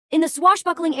In the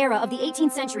swashbuckling era of the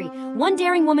 18th century, one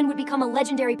daring woman would become a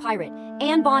legendary pirate,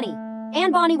 Anne Bonny.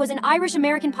 Anne Bonny was an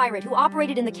Irish-American pirate who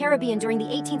operated in the Caribbean during the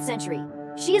 18th century.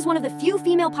 She is one of the few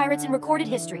female pirates in recorded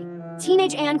history.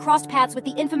 Teenage Anne crossed paths with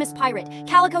the infamous pirate,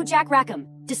 Calico Jack Rackham.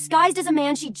 Disguised as a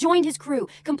man, she joined his crew,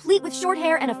 complete with short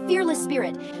hair and a fearless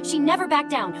spirit. She never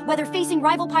backed down, whether facing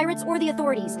rival pirates or the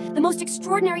authorities. The most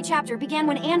extraordinary chapter began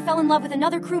when Anne fell in love with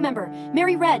another crew member,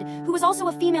 Mary Red, who was also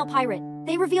a female pirate.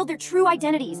 They revealed their true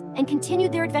identities and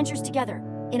continued their adventures together.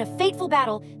 In a fateful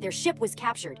battle, their ship was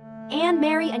captured. Anne,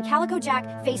 Mary, and Calico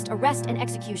Jack faced arrest and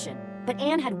execution. But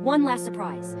Anne had one last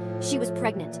surprise. She was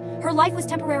pregnant. Her life was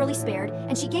temporarily spared,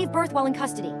 and she gave birth while in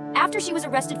custody. After she was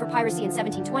arrested for piracy in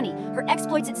 1720, her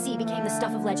exploits at sea became the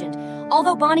stuff of legend.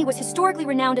 Although Bonny was historically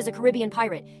renowned as a Caribbean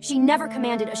pirate, she never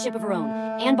commanded a ship of her own.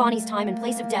 Anne Bonny's time and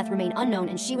place of death remain unknown,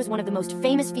 and she was one of the most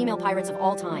famous female pirates of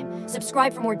all time.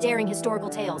 Subscribe for more daring historical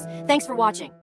tales. Thanks for watching.